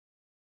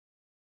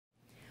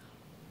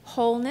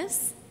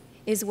Wholeness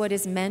is what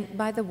is meant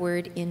by the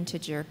word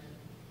integer.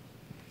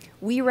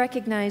 We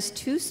recognize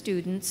 2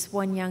 students,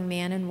 1 young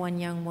man and 1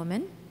 young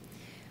woman,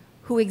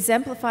 who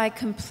exemplify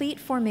complete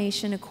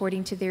formation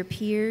according to their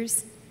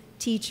peers,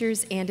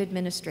 teachers, and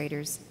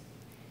administrators.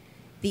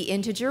 The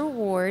Integer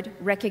Award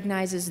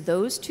recognizes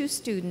those 2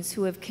 students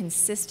who have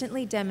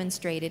consistently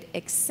demonstrated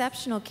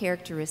exceptional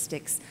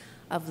characteristics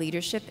of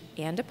leadership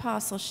and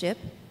apostleship,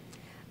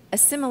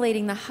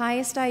 assimilating the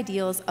highest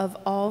ideals of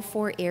all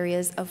 4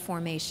 areas of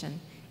formation: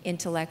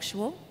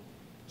 intellectual,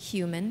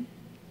 human,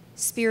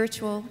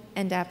 spiritual,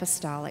 and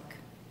apostolic.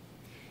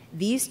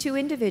 These 2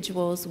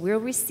 individuals will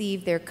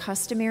receive their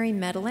customary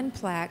medal and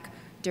plaque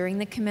during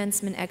the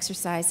commencement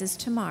exercises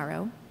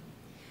tomorrow,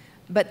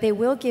 but they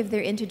will give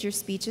their integer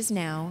speeches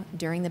now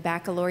during the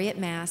baccalaureate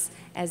mass,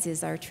 as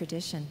is our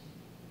tradition.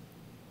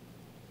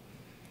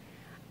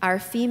 Our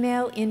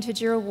female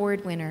Integer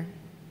Award winner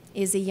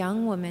is a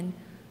young woman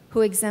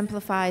who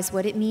exemplifies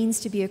what it means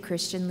to be a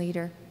Christian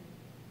leader.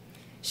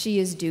 She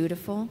is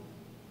dutiful,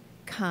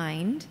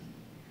 kind,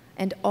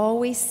 and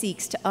always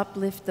seeks to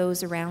uplift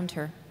those around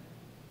her.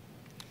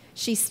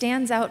 She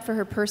stands out for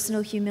her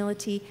personal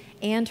humility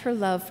and her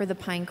love for the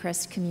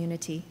Pinecrest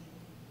community.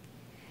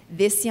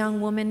 This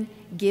young woman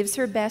gives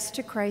her best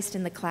to Christ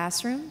in the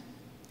classroom,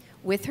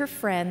 with her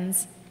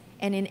friends,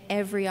 and in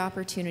every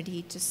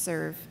opportunity to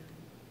serve.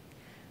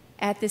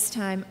 At this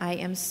time, I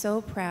am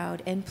so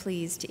proud and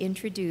pleased to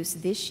introduce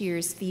this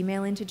year's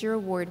Female Integer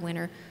Award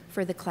winner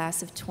for the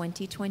class of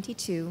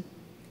 2022,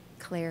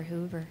 Claire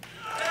Hoover.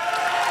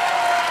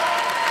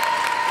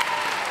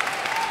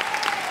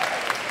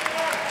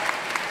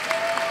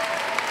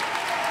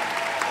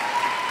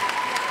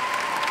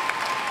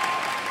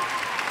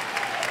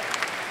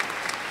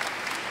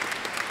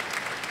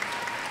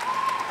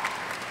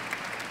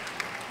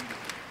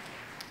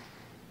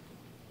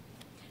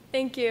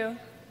 Thank you.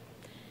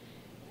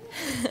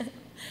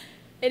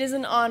 It is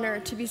an honor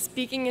to be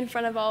speaking in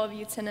front of all of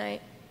you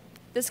tonight.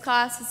 This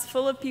class is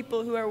full of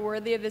people who are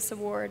worthy of this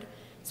award,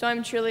 so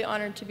I'm truly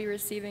honored to be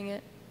receiving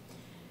it.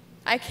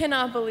 I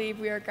cannot believe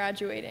we are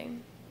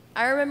graduating.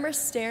 I remember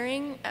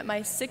staring at my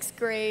 6th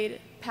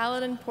grade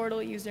Paladin Portal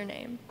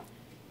username.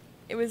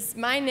 It was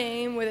my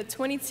name with a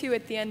 22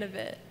 at the end of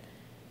it.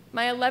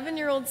 My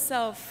 11-year-old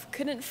self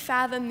couldn't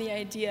fathom the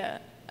idea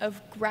of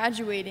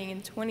graduating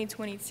in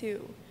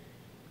 2022.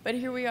 But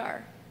here we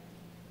are.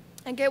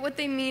 I get what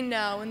they mean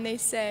now when they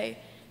say,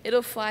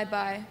 it'll fly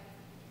by.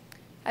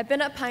 I've been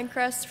at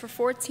Pinecrest for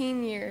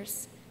 14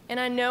 years, and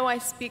I know I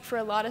speak for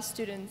a lot of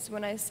students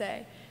when I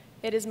say,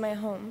 it is my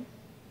home.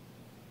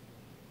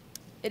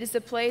 It is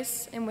the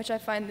place in which I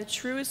find the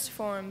truest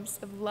forms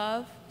of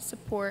love,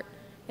 support,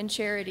 and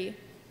charity.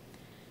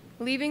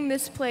 Leaving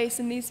this place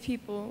and these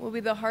people will be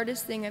the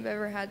hardest thing I've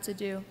ever had to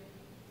do.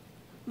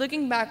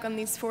 Looking back on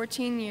these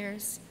 14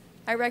 years,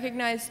 I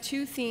recognize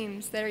 2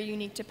 themes that are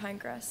unique to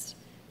Pinecrest: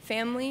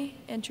 family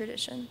and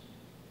tradition.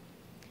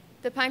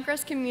 The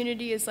Pinecrest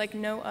community is like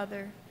no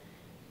other.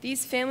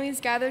 These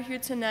families gathered here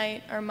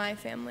tonight are my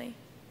family.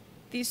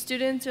 These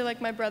students are like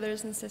my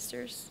brothers and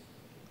sisters.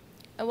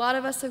 A lot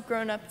of us have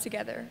grown up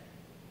together.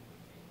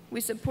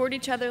 We support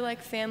each other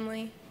like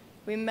family,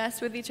 we mess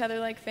with each other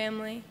like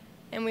family,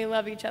 and we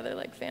love each other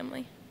like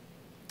family.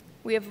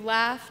 We have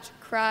laughed,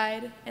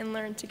 cried, and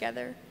learned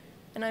together,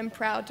 and I'm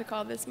proud to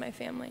call this my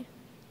family.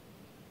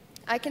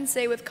 I can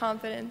say with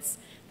confidence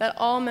that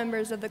all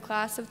members of the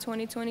class of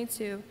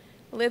 2022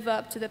 live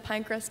up to the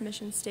Pinecrest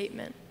mission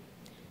statement.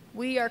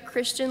 We are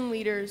Christian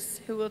leaders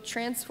who will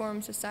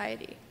transform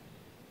society,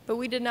 but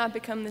we did not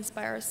become this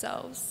by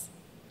ourselves.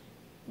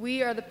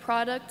 We are the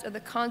product of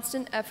the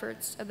constant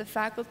efforts of the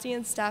faculty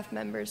and staff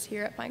members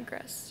here at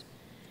Pinecrest.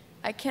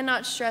 I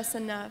cannot stress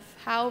enough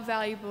how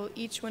valuable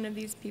each one of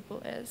these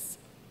people is.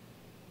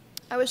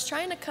 I was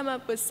trying to come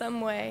up with some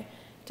way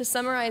to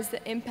summarize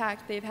the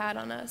impact they've had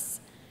on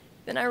us.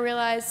 Then I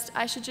realized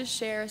I should just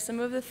share some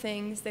of the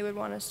things they would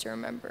want us to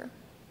remember.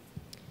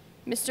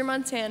 Mr.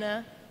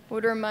 Montana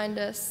would remind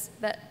us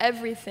that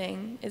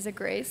everything is a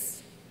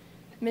grace.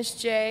 Miss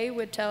J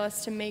would tell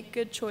us to make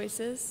good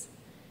choices.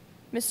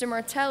 Mr.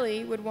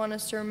 Martelli would want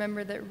us to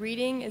remember that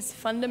reading is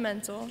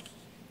fundamental.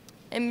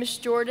 And Miss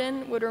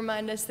Jordan would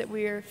remind us that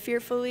we are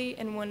fearfully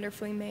and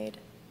wonderfully made.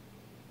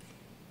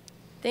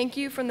 Thank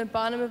you from the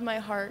bottom of my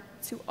heart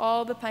to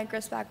all the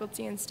Pinecrest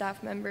faculty and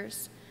staff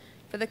members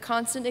for the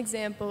constant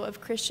example of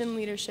Christian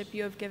leadership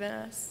you have given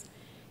us.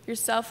 Your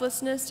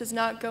selflessness does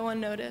not go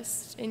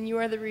unnoticed, and you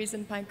are the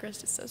reason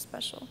Pinecrest is so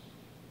special.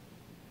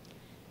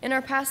 In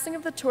our passing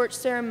of the torch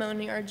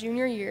ceremony our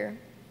junior year,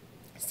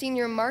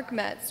 Senior Mark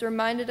Metz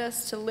reminded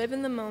us to live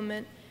in the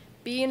moment,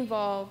 be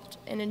involved,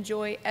 and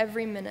enjoy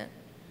every minute.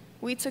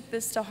 We took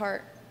this to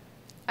heart.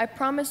 I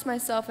promised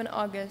myself in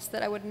August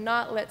that I would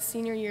not let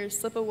senior year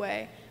slip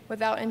away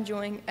without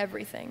enjoying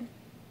everything,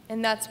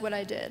 and that's what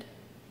I did.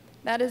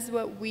 That is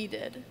what we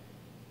did.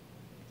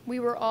 We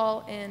were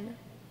all in.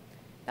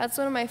 That's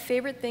one of my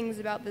favorite things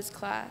about this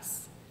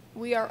class.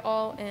 We are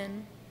all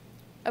in.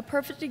 A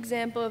perfect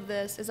example of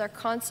this is our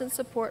constant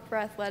support for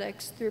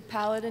athletics through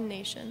Paladin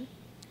Nation.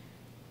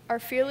 Our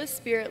fearless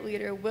spirit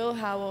leader, Will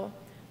Howell,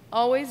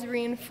 always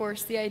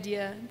reinforced the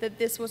idea that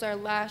this was our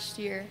last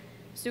year,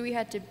 so we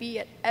had to be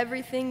at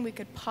everything we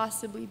could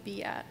possibly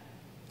be at.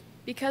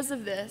 Because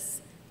of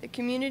this, the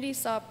community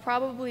saw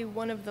probably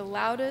one of the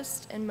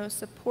loudest and most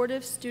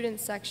supportive student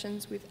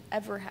sections we've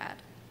ever had.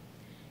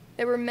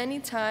 There were many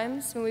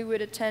times when we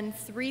would attend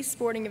 3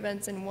 sporting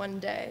events in one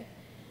day.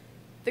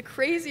 The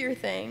crazier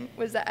thing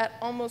was that at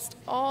almost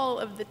all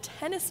of the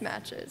tennis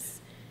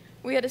matches,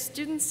 we had a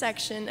student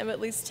section of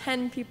at least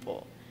 10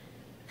 people.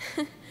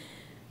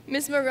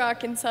 Ms. McGraw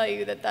can tell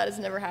you that that has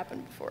never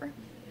happened before.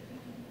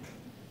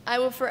 I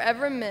will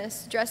forever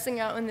miss dressing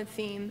out in the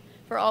theme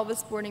for all the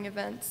sporting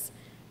events,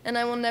 and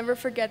I will never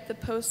forget the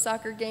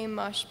post-soccer game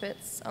mosh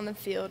pits on the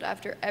field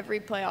after every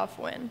playoff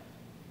win.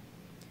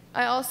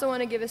 I also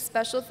want to give a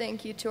special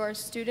thank you to our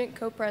student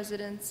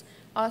co-presidents,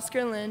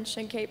 Oscar Lynch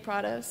and Kate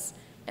Prados,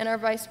 and our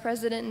vice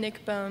president,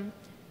 Nick Bone,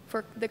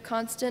 for the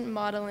constant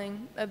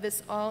modeling of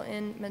this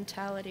all-in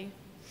mentality.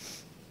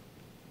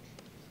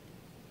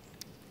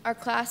 Our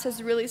class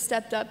has really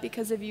stepped up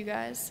because of you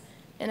guys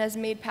and has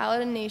made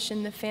Paladin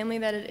Nation the family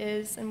that it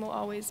is and will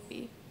always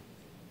be.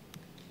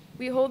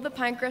 We hold the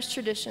Pinecrest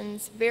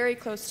traditions very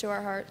close to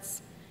our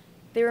hearts.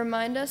 They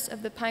remind us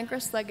of the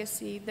Pinecrest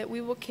legacy that we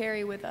will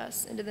carry with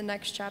us into the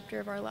next chapter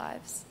of our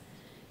lives.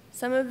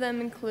 Some of them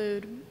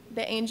include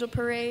the Angel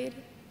Parade,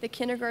 the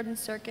Kindergarten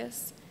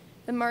Circus,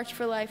 the March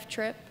for Life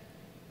trip,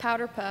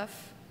 Powder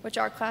Puff, which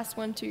our class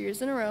won 2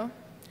 years in a row,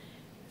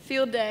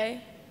 Field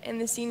Day,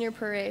 and the Senior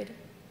Parade.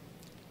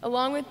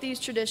 Along with these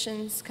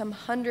traditions come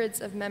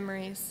hundreds of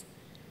memories.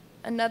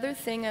 Another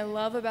thing I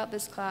love about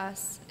this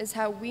class is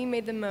how we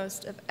made the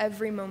most of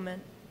every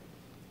moment.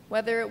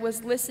 Whether it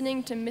was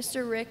listening to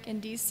Mr. Rick in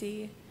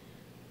DC,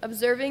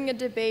 observing a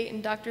debate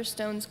in Dr.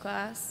 Stone's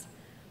class,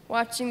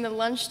 watching the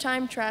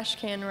lunchtime trash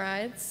can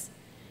rides,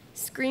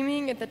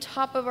 screaming at the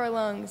top of our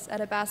lungs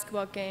at a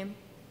basketball game,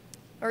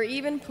 or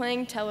even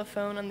playing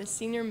telephone on the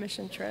senior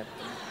mission trip.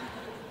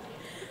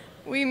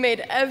 We made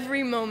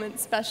every moment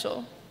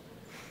special.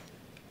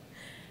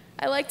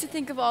 I like to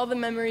think of all the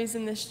memories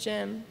in this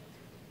gym.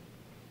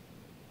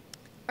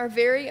 Our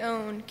very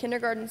own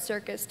kindergarten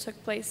circus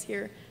took place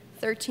here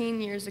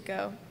 13 years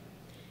ago.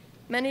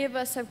 Many of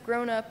us have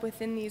grown up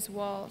within these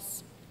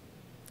walls.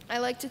 I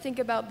like to think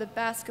about the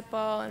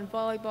basketball and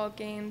volleyball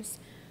games,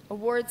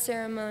 award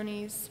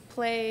ceremonies,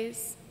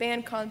 plays,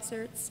 band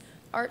concerts,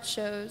 art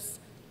shows,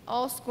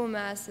 all school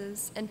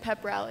masses, and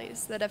pep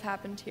rallies that have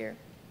happened here.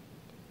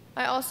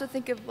 I also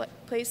think of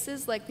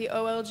places like the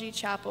OLG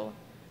Chapel,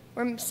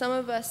 where some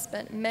of us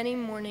spent many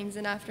mornings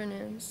and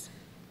afternoons.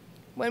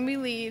 When we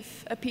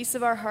leave, a piece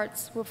of our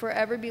hearts will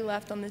forever be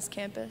left on this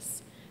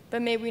campus,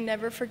 but may we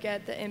never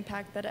forget the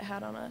impact that it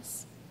had on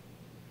us.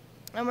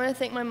 I want to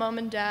thank my mom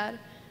and dad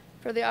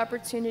for the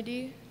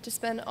opportunity to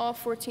spend all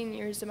 14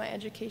 years of my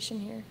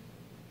education here.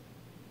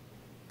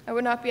 I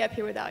would not be up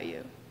here without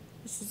you.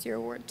 This is your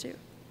award too.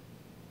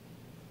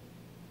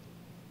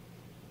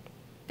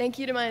 Thank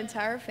you to my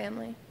entire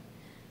family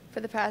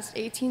for the past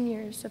 18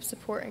 years of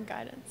support and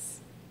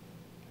guidance.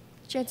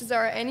 Chances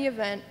are at any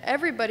event,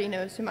 everybody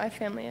knows who my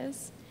family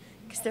is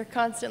because they're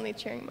constantly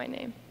cheering my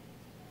name.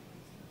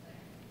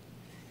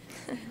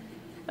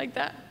 Like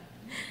that.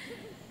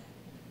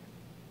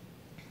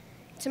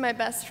 To my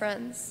best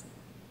friends,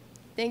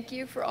 thank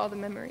you for all the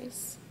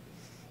memories.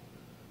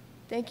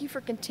 Thank you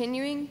for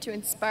continuing to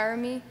inspire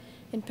me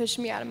and push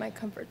me out of my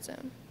comfort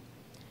zone.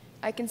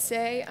 I can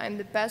say I'm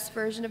the best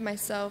version of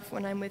myself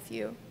when I'm with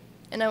you,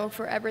 and I will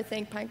forever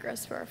thank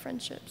Pinecrest for our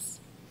friendships.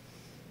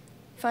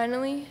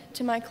 Finally,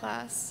 to my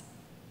class,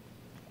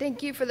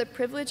 thank you for the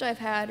privilege I've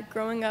had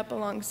growing up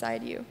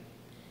alongside you.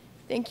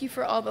 Thank you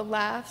for all the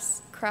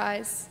laughs,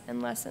 cries,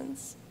 and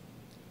lessons.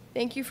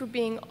 Thank you for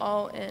being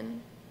all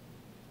in.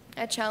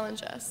 I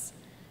challenge us.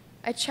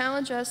 I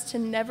challenge us to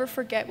never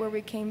forget where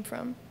we came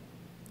from,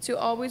 to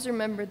always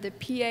remember the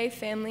PA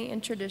family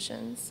and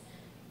traditions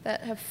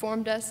that have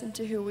formed us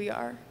into who we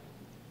are.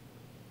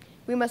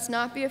 We must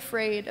not be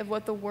afraid of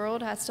what the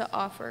world has to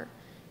offer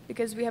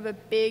because we have a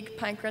big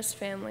Pinecrest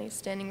family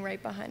standing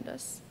right behind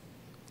us.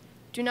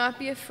 Do not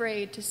be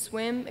afraid to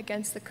swim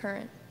against the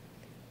current.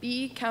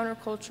 Be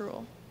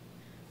countercultural.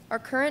 Our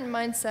current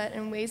mindset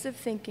and ways of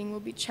thinking will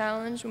be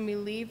challenged when we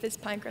leave this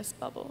Pinecrest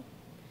bubble.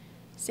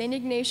 St.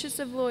 Ignatius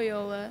of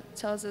Loyola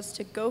tells us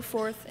to go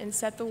forth and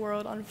set the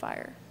world on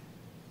fire.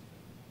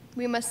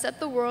 We must set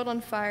the world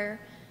on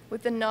fire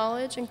with the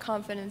knowledge and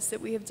confidence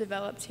that we have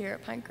developed here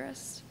at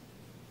Pinecrest,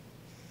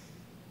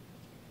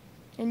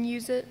 and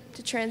use it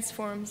to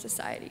transform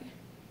society.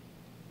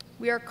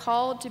 We are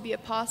called to be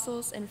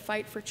apostles and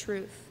fight for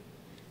truth,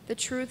 the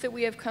truth that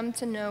we have come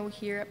to know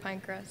here at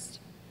Pinecrest.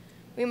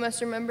 We must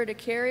remember to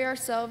carry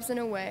ourselves in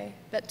a way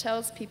that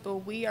tells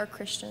people we are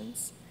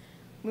Christians.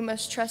 We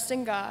must trust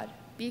in God,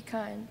 be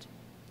kind,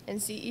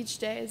 and see each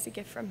day as a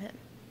gift from Him.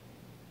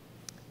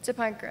 To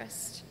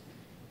Pinecrest,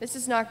 this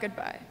is not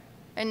goodbye.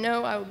 I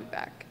know I will be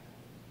back.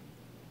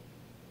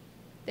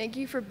 Thank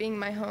you for being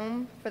my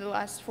home for the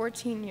last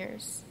 14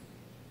 years.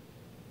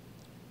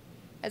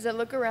 As I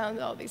look around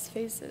at all these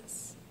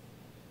faces,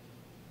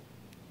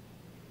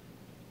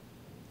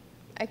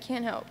 I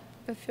can't help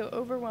but feel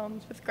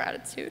overwhelmed with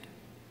gratitude.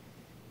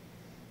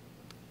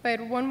 If I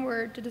had one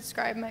word to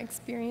describe my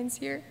experience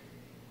here,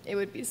 it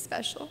would be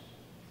special.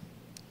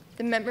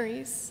 The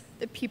memories,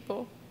 the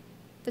people,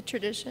 the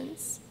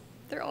traditions,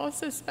 they're all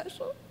so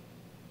special.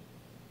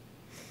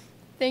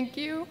 Thank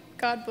you,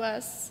 God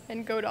bless,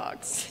 and go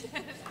Dogs.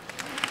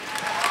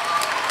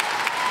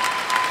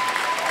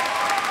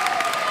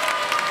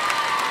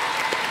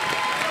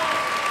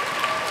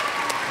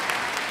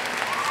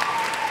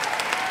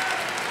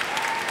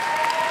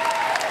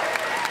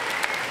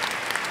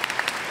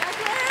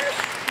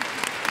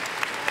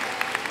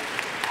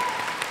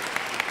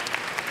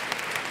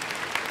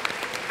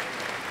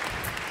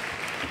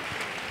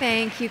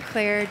 Thank you,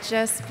 Claire.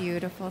 Just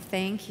beautiful.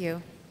 Thank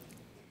you.